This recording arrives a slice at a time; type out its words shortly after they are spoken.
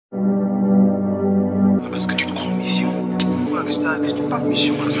Parce que tu te crois en mission. Voilà, qu'est-ce que tu parles de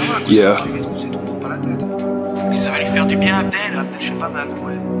mission là, ça va. Yeah. C'est trop pas la tête. Et ça va lui faire du bien à Abdel, je sais pas mal,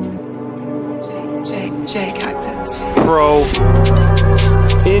 ouais. J Cactus. Pro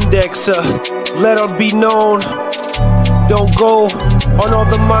Indexer, let her be known. Don't go on all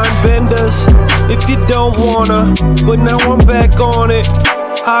the mind benders if you don't wanna. But now I'm back on it,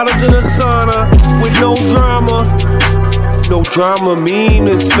 hotter than a sauna, with no drama. No drama, mean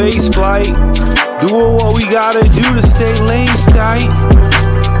in space flight, doing what we gotta do to stay laced tight.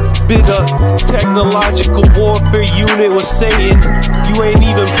 Bigger technological warfare unit with Satan, you ain't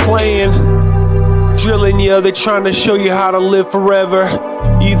even playing. Drilling ya, they're trying to show you how to live forever.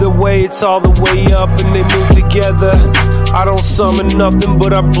 Either way, it's all the way up and they move together. I don't summon nothing,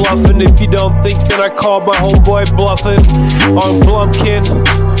 but I'm bluffing. If you don't think, then I call my homeboy bluffing. On Blumpkin,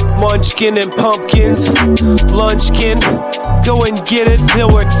 Munchkin and Pumpkins, Lunchkin, go and get it till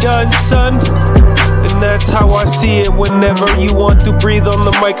we're done, son. And that's how I see it whenever you want to breathe on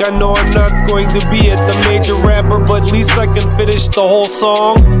the mic. I know I'm not going to be at the major rapper, but at least I can finish the whole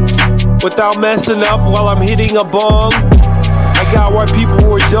song without messing up while I'm hitting a bong. I got why people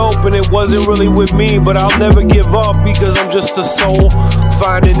were dope and it wasn't really with me, but I'll never give up because I'm just a soul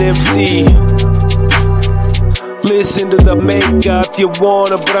finding MC. Listen to the maker if you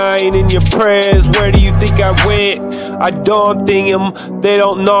wanna, but I ain't in your prayers. Where do you think I went? I don't think them, they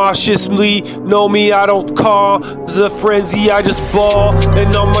don't nauseously know me, I don't call. It's a frenzy, I just ball.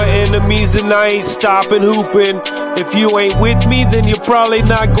 And all my enemies and I ain't stopping hooping. If you ain't with me, then you're probably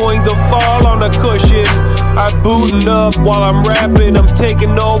not going to fall on a cushion. I'm booting up while I'm rapping, I'm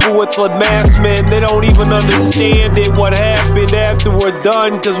taking over with the mass man. They don't even understand it, what happened after we're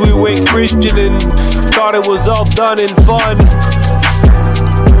done, cause we went Christian and thought it was all done and fun.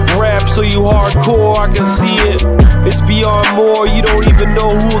 Rap so you hardcore, I can see it. It's beyond more, you don't even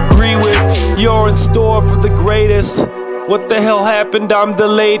know who agree with. You're in store for the greatest. What the hell happened? I'm the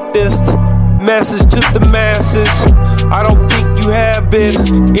latest. Message to the masses, I don't think you have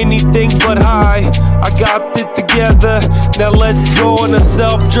been anything but high. I got it together, now let's go on a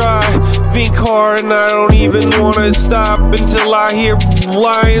self-drive. Think hard and I don't even wanna stop until I hear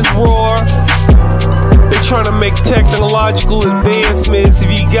lions roar. They're trying to make technological advancements.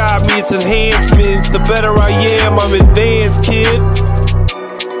 If you got me, it's enhancements. The better I am, I'm advanced, kid.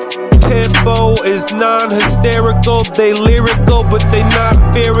 Tempo is non-hysterical, they lyrical, but they not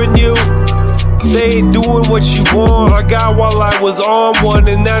fearing you. They ain't doing what you want. I got while I was on one,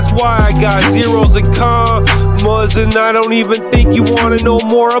 and that's why I got zeros and commas, and I don't even think you wanna know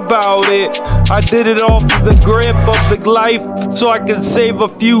more about it. I did it all for the grip of the life, so I can save a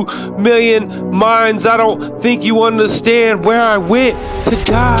few million minds. I don't think you understand where I went to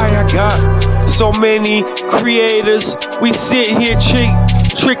die. I got so many creators. We sit here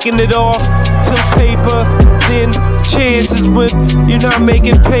tricking it off to paper, then chances when you're not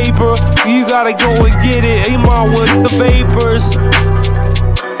making paper, you gotta go and get it. Aim on with the vapors.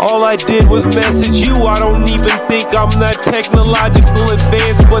 All I did was message you. I don't even think I'm that technological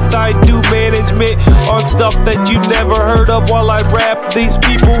advanced, but I do management on stuff that you never heard of while I rap. These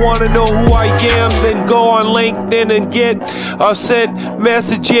people wanna know who I am, then go on LinkedIn and get a sent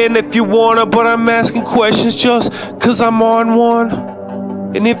message in if you wanna, but I'm asking questions just cause I'm on one.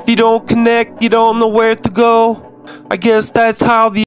 And if you don't connect, you don't know where to go. I guess that's how the